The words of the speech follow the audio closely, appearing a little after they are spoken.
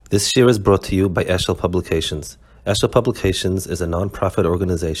This year is brought to you by Eshel Publications. Eshel Publications is a non-profit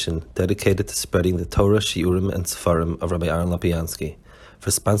organization dedicated to spreading the Torah, Shiurim, and Sefarim of Rabbi Aaron Lopiansky. For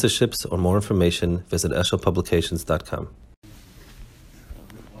sponsorships or more information, visit eshelpublications.com.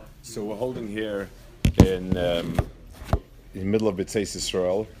 So we're holding here in the middle of B'tzeis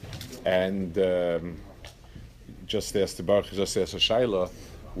Yisrael, and just asked Shaila,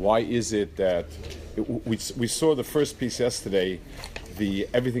 why is it that we saw the first piece yesterday?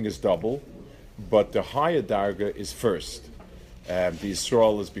 Everything is double, but the higher darga is first. The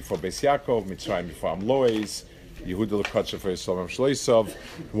Yisrael is before Beis Yaakov, Mitzrayim before Amlois, Yehuda l'Katsha for Yisrael Shloisov.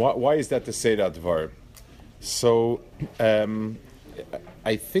 Why is that the Seder Dvar? So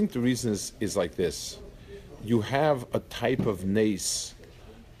I think the reason is like this. You have a type of nes,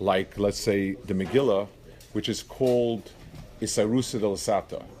 like let's say the Megillah, which is called Isarusa del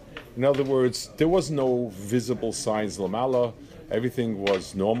Sata. In other words, there was no visible signs lamala. Everything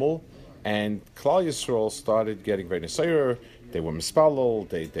was normal, and Klal Yisrael started getting very nesayer. They were mispalel,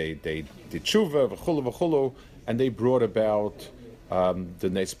 they did tshuva, v'chulu v'chulu, and they brought about the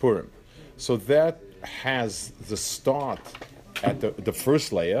Nes Purim. So that has the start at the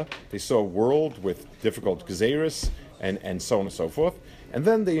first layer. They saw a world with difficult gezeres and so on and so forth, and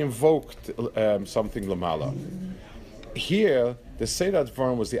then they invoked something lamala. Here, the Seder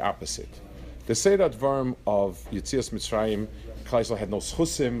Dvarim was the opposite. The Seder Dvarim of Yetzias Mitzrayim, Klal Yisrael had no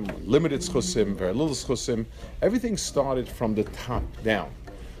schusim, limited schusim, very little schusim. Everything started from the top down.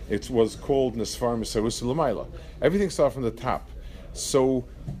 It was called Nesfarim Isarusa L'mayla. Everything started from the top. So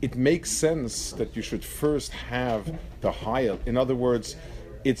it makes sense that you should first have the higher. In other words,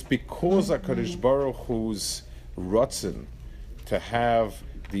 it's because HaKadosh Baruch Hu's rotzen to have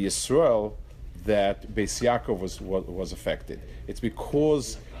the Yisrael that Beis Yaakov was affected. It's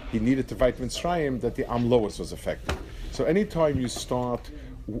because he needed to fight Mitzrayim that the Amlois was affected. So anytime you start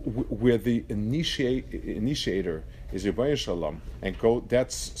where the initiator is Rebbeinu Shalom and go,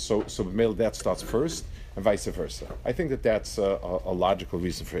 so male that starts first and vice versa. I think that's a logical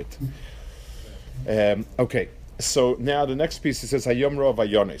reason for it. Okay, so now the next piece, it says Hayom Rav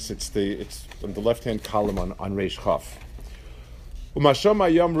Ayonis. It's on the left hand column on Reish Chaf. Umashom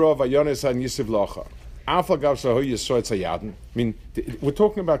Hayom Rav Ayonis an Yisiv Locha. I mean, we're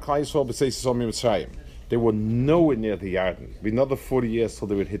talking about Klal Yisrael B'tzeis Yisrael Mitzrayim. They were nowhere near the Yarden. It'd be another 40 years till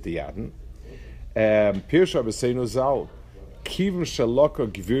they would hit the Yarden. Pirsha B'seinu Zal, Kivim Shaloka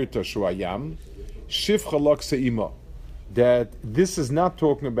Gvirta Shuayam, Shif Chalok Seima. That this is not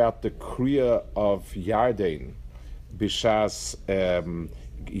talking about the Kriya of Yarden, Bishas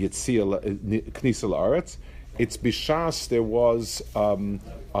Yitzil Knisel Aretz. It's Bishas there was a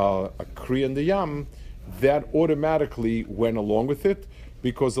Kriya in the Yam that automatically went along with it,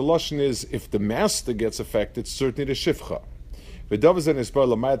 because the lashon is if the master gets affected, certainly the shifcha.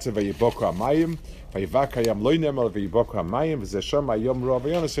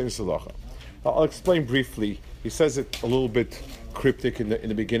 I'll explain briefly. He says it a little bit cryptic in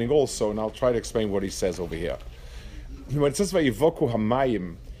the beginning also, and I'll try to explain what he says over here. When it says vayivoku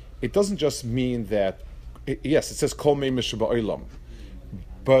hamayim, it doesn't just mean that. Yes, it says kol mei ba'olam,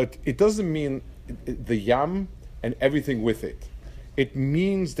 but it doesn't mean the yam and everything with it. It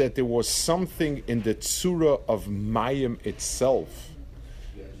means that there was something in the tzura of mayim itself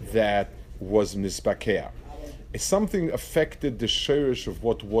that was nisbakea. Something affected the shirish of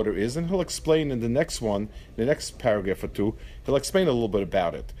what water is, and he'll explain in the next one, the next paragraph or two. He'll explain a little bit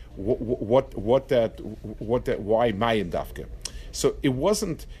about it. Why mayim dafke. So it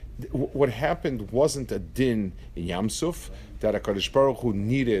wasn't. What happened wasn't a din in Yamsuf that HaKadosh Baruch Hu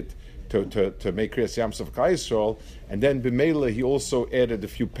needed to make Kriyas Yamsuf Klal Yisrael, and then B'meila he also added a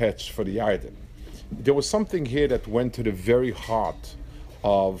few patches for the Yarden. There was something here that went to the very heart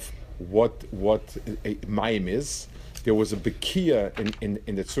of what Mayim is. There was a Bekiya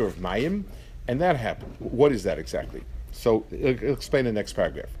in the Tzur of Mayim, and that happened. What is that exactly? So I'll explain in the next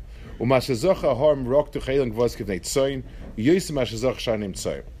paragraph.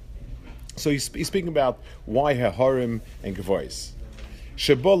 So he's speaking about why Harim and Gevois.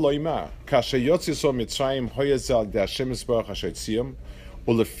 Sheba loima kasha yotzi so Mitzrayim hoyazal de Hashem Yisbarach Hashoytziam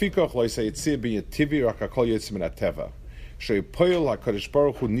ulefikach loisa yitzir bin yitivi rak hakol yitzim min hateva sheyipoyel HaKadosh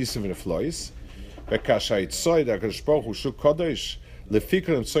Baruch Hu nisim v'neflois v'kasha yitzoy de HaKadosh Baruch Hu shuk kodesh lefikach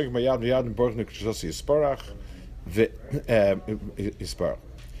nimtzoy mayad v'yad baruch nekashos Yisbarach v'Yisbarach.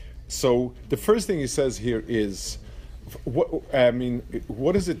 So the first thing he says here is,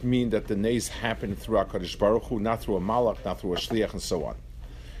 what does it mean that the nes happened through HaKadosh Baruch Hu, not through a malach, not through a shliach, and so on?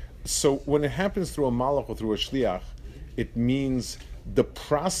 So when it happens through a malach or through a shliach, it means the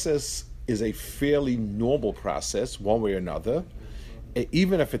process is a fairly normal process, one way or another,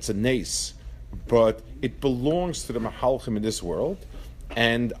 even if it's a nace, but it belongs to the Mahalchim in this world,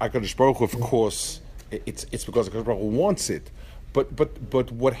 and HaKadosh Baruch Hu, of course, it's because HaKadosh Baruch Hu wants it.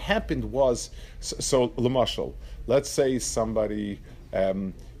 But what happened was, so Lamashal, let's say there's somebody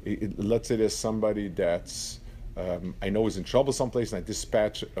that's I know is in trouble someplace, and I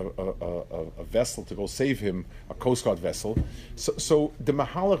dispatch a vessel to go save him, a Coast Guard vessel. So the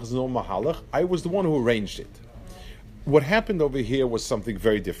Mahalach is no Mahalach. I was the one who arranged it. What happened over here was something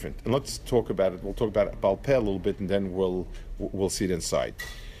very different, and let's talk about it. We'll talk about it Baal Peh a little bit, and then we'll see it inside.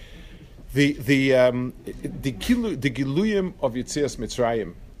 The Giluyim of Yetzias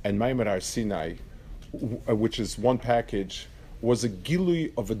Mitzrayim and Maimer Har Sinai, which is one package, was a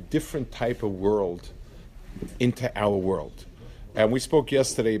Gilui of a different type of world into our world. And we spoke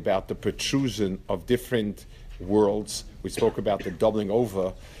yesterday about the protrusion of different worlds. We spoke about the doubling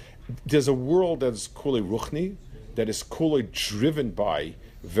over. There's a world that's Kulei Ruchni, that is Kulei driven by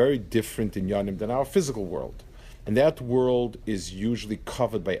very different inyanim than our physical world. And that world is usually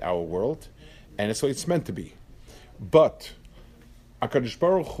covered by our world, and it's what it's meant to be. But HaKadosh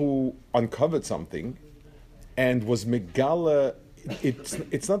Baruch Hu uncovered something and was Megala.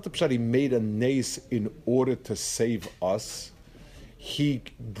 It's not the pshat he made a nace in order to save us. He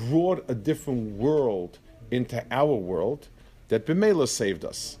brought a different world into our world that B'meila saved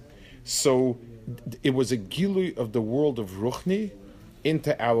us. So it was a gilui of the world of Ruchni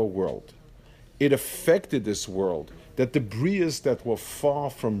into our world. It affected this world, that the brias that were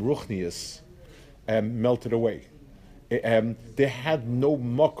far from Ruchnius melted away. They had no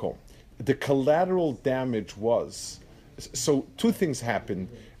makom. The collateral damage was, so two things happen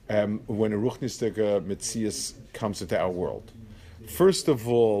when a Ruchnistic Metzias comes into our world. First of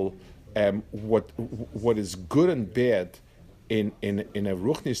all, what is good and bad in a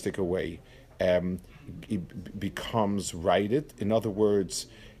Ruchnistic way it becomes righted. In other words,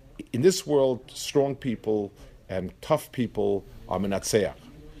 in this world, strong people and tough people are menatzeach.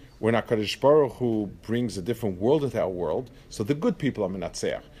 When HaKadosh Baruch Hu brings a different world into our world, so the good people are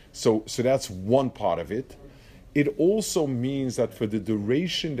menatzeach. So that's one part of it. It also means that for the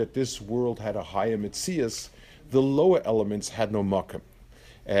duration that this world had a higher mitzias, the lower elements had no makom.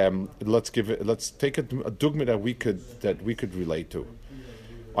 Let's take a dogma that we could relate to.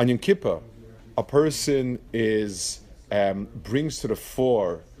 On Yom Kippur, a person brings to the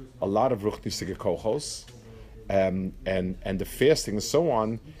fore a lot of ruchnisike kochos, and the fasting and so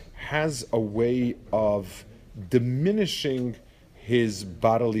on has a way of diminishing his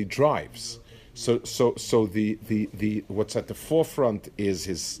bodily drives. So the what's at the forefront is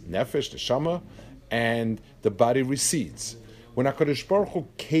his nefesh, the shama, and the body recedes. When HaKadosh Baruch Hu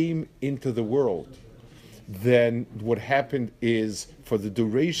came into the world, then what happened is, for the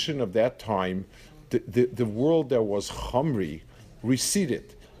duration of that time, the world that was chamri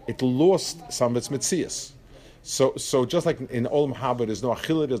receded. It lost some of its metzias. So just like in Olam Haba, there's no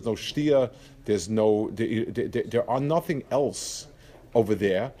achila, there's no shtia, there are nothing else over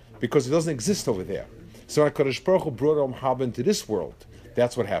there, because it doesn't exist over there. So when HaKadosh Baruch Hu brought Olam Haba into this world,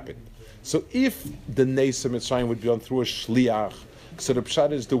 that's what happened. So if the Nes of Mitzrayim would be on through a shliach, so the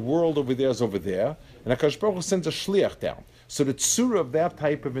pshat is the world over there is over there, and HaKadosh Baruch Hu sends a shliach down. So the tzura of that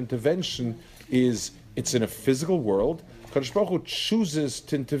type of intervention is, it's in a physical world. HaKadosh Baruch Hu chooses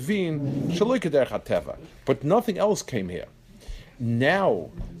to intervene, shaloi kederech hateva, but nothing else came here.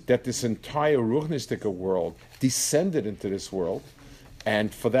 Now that this entire ruchnistic world descended into this world,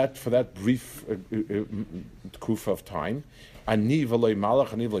 and for that brief kufa of time, ani v'loy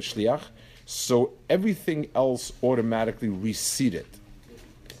malach, ani v'loy shliach, so everything else automatically receded.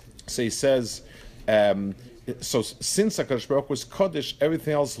 So he says, so since HaKadosh Baruch Hu was Kodesh,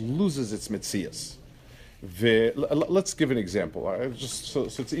 everything else loses its mitzias. Let's give an example. So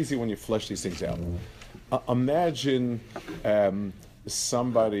it's easy when you flesh these things out. Imagine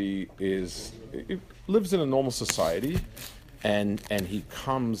somebody lives in a normal society, and he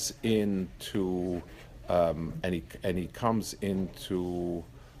comes into he comes into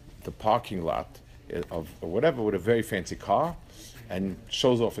the parking lot of whatever with a very fancy car, and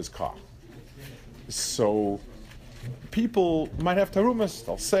shows off his car. So people might have tarumas.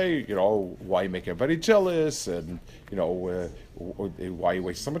 They'll say, why make everybody jealous, and why you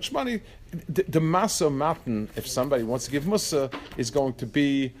waste so much money. The masa matan, if somebody wants to give musa, is going to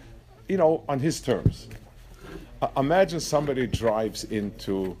be, on his terms. Imagine somebody drives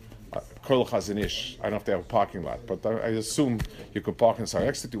into Kol Chazanish. I don't know if they have a parking lot, but I assume you could park inside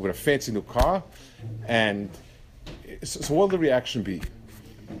next to with a fancy new car. And so what will the reaction be?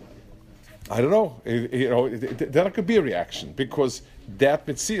 I don't know. There could be a reaction, because that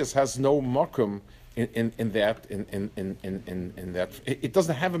Metzias has no makom in that it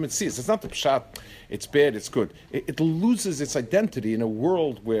doesn't have a mitzvah. It's not the pshat. It's bad. It's good. It loses its identity in a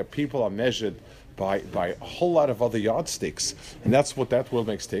world where people are measured by a whole lot of other yardsticks, and that's what that world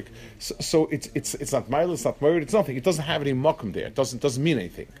makes tick. So it's not mile, it's not word, it's nothing. It doesn't have any makom there. It doesn't mean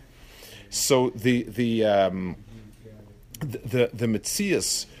anything. So the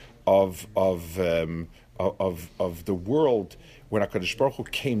metzias of the world when HaKadosh Baruch Hu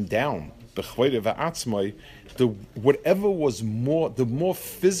came down, whatever was more, the more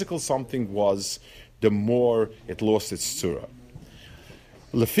physical something was, the more it lost its tzura.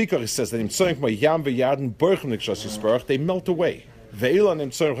 Lefikar says that they melt away.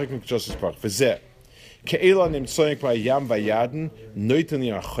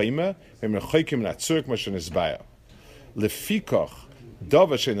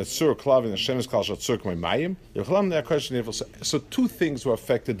 So two things were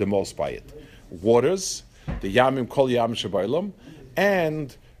affected the most by it: waters, the yamim kol yam shebaylam,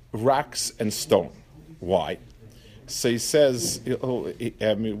 and rocks and stone. Why? So he says, we'll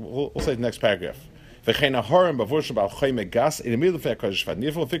say the next paragraph. In the middle of HaKadosh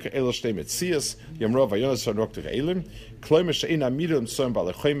V'Nifel, Fikr Elo Shtei Metzias, Yamro Vayonas V'Nokter Elim, Kloimer She'ina Midel M'Soim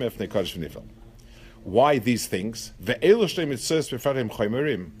B'Alechoyme F'nei HaKadosh V'Nifel. Why these things? Ve'elo Shtei Metzias B'Farim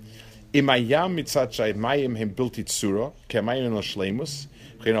Choymerim, Im Hayam Mitzat Shaymayim Hem Bilti Tzura, Ke'Mayim Lo Shleimus,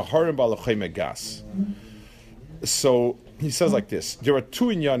 V'Chein HaHorim B'Alechoyme Gas. So he says like this: there are two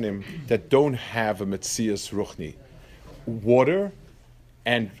inyanim that don't have a Metzias Ruchni: water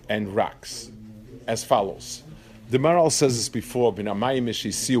and rocks, as follows. The Maral says this before, Bin Amayim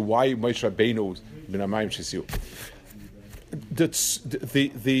Shisiu, why Moshe Rabbeinu Bin Amayim Shisiu?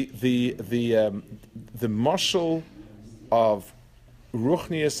 The mashal of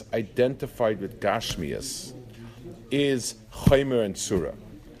Ruchnius identified with Gashmius is Chaimer and Tzura.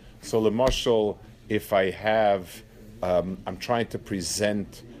 So the mashal, if I have, I'm trying to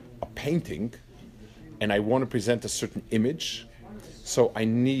present a painting, and I want to present a certain image, so I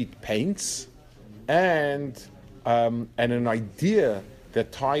need paints and an idea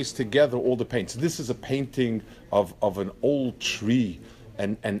that ties together all the paints. This is a painting of an old tree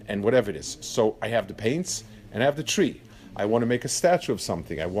and whatever it is. So I have the paints and I have the tree. I want to make a statue of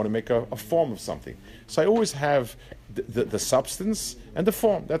something. I want to make a form of something. So I always have the substance and the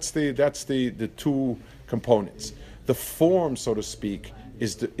form. That's the two components. The form, so to speak,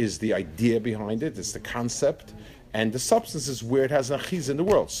 is the idea behind it. It's the concept, and the substance is where it has an achiz in the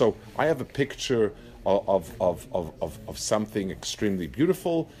world. So I have a picture of something extremely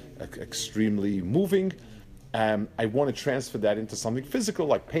beautiful, extremely moving. I want to transfer that into something physical,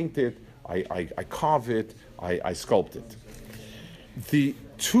 like paint it, I carve it, I sculpt it. The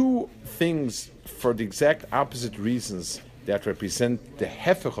two things, for the exact opposite reasons that represent the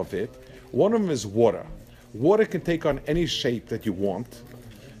hefech of it, one of them is water. Water can take on any shape that you want,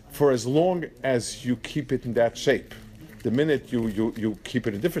 for as long as you keep it in that shape. The minute you keep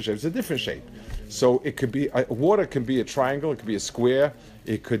it in different shapes, it's a different shape. So it could be, water can be a triangle, it could be a square,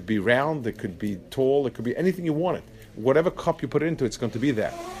 it could be round, it could be tall, it could be anything you want it. Whatever cup you put it into, it's going to be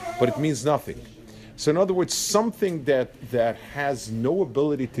that. But it means nothing. So in other words, something that has no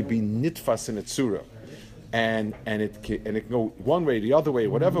ability to be nitfas in its surah, and it can go one way, the other way,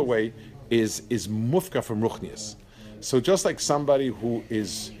 whatever way, is mufka from ruchnias. So just like somebody who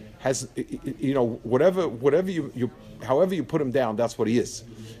has whatever you however you put him down, that's what he is.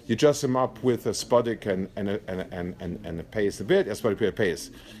 You dress him up with a spudik and a payas a bit, that's what you pay a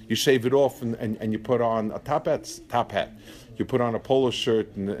payas. You shave it off and you put on a top hat. You put on a polo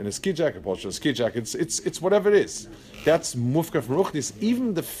shirt and a ski jacket, a ski jacket. It's whatever it is. That's mufka from ruchnis.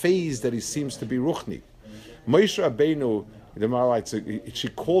 Even the phase that he seems to be ruchni. Moshe Rabbeinu, the Maharal, she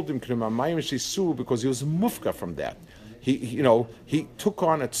called him K'nemamayim Shisu because he was mufka from that. He took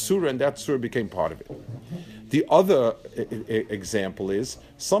on a tzura, and that tzura became part of it. The other example is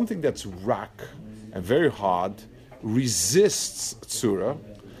something that's rock and very hard resists tzura,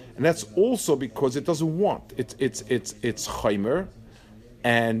 and that's also because it doesn't want. It's chaimer,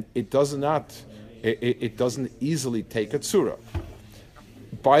 and it doesn't easily take a tzura.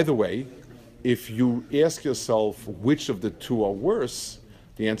 By the way, if you ask yourself which of the two are worse,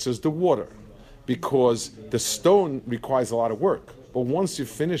 the answer is the water, because the stone requires a lot of work. But once you've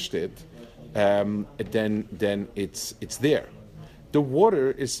finished it, then it's there. The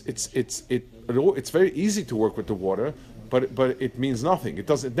water it's very easy to work with the water, but it means nothing. It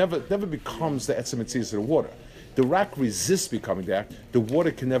never becomes the etzem etzias of the water. The rock resists becoming that. The water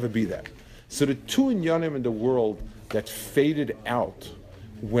can never be that. So the two inyanim in the world that faded out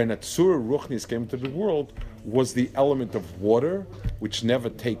when a tzura ruchnis came into the world was the element of water, which never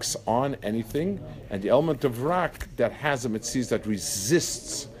takes on anything, and the element of rock that has a mitzvah that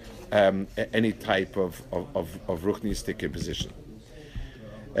resists any type of ruchnistic imposition.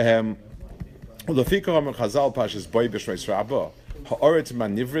 Ha'oretz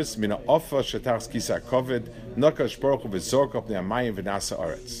manivris mina offer shetachs kisa kovid nakash baruch hu v'zork op ne'amayim v'nasa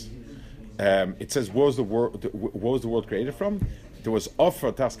oretz. It says, what was the world created from? There was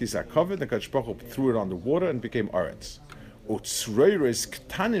offer tachs kisa kovid, nakash baruch hu threw it on the water and became oretz. Utzroiris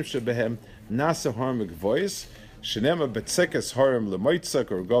ktanim shebehem nasa harm gvois shenema betzekes harm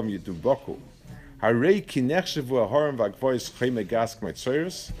lemoitzak or gom yidubaku. Harei ki nechshevu harm v'gvois chayme gask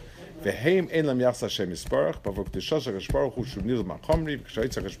moitzoiris. Veheim ein lam yachs Hashem yisparach, bavok teshas HaKadosh Baruch Hu shunil ma'chomri,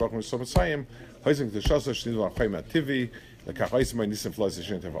 v'kshayitz HaKadosh Baruch Hu misom Mitzrayim, hoizing teshas shunil ma'chayim ativi, lekach hoizim ma'y nisim flos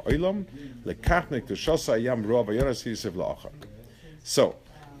yishin teva oilam, lekach nek teshas ayam roa v'yonas yisiv la'achar. So,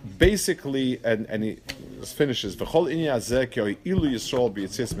 basically, and he finishes, v'chol inya azeh ki oi ilu Yisrael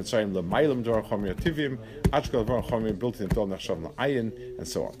b'yitzis Mitzrayim l'maylam dvar chomri ativim, achkal dvar chomri built in tol nechshav la'ayin, and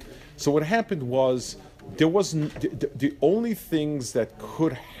so on. So what happened was, there wasn't the only things that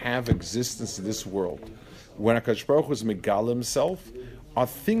could have existence in this world when HaKadosh Baruch Hu was Megal himself are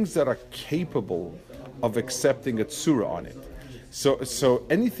things that are capable of accepting a tzura on it. So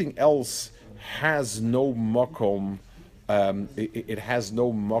anything else has no makom. It has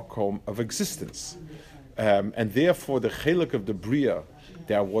no makom of existence, and therefore the chelik of the bria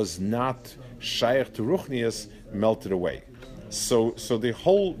that was not shaykh to ruchnias melted away. So the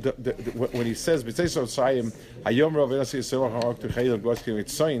whole when he says so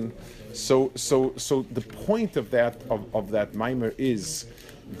the point of that mimer is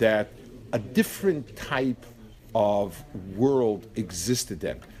that a different type of world existed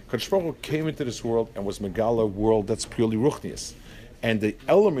then. Kadosh Baruch Hu came into this world and was megala world that's purely ruchnius, and the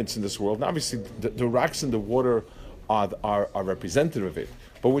elements in this world. And obviously, the rocks in the water are representative of it.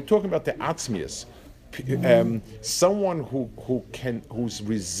 But we're talking about the atzmius. Someone who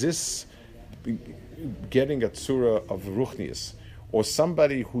resists getting a tzura of ruchnius, or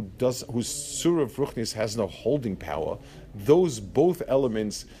somebody whose tzura of ruchnius has no holding power, those both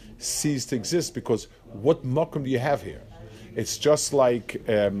elements cease to exist, because what makom do you have here? It's just like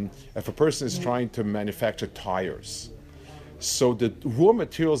if a person is trying to manufacture tires. So the raw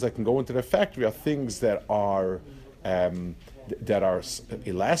materials that can go into the factory are things that are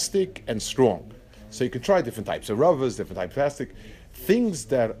elastic and strong. So you can try different types of rubbers, different types of plastic. Things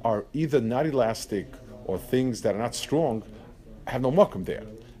that are either not elastic or things that are not strong have no makom there.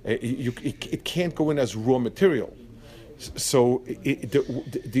 It can't go in as raw material. So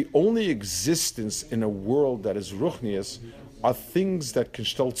the only existence in a world that is ruchnias are things that can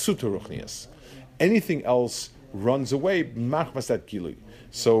shtel tzuta ruchnias. Anything else runs away, machmas that gilui.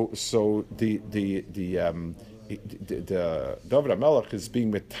 So the David HaMelech is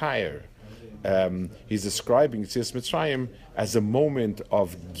being metayr. He's describing Yetzias Mitzrayim as a moment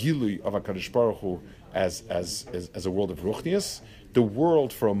of gilui of HaKadosh Baruch Hu as a world of ruchnias. The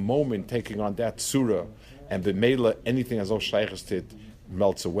world for a moment taking on that surah, and b'meila anything as shaychus to it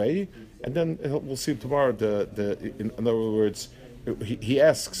melts away, and then we'll see tomorrow. In other words, he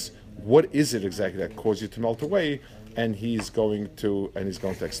asks, what is it exactly that caused you to melt away, and he's going to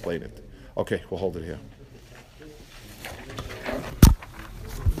explain it. Okay, we'll hold it here.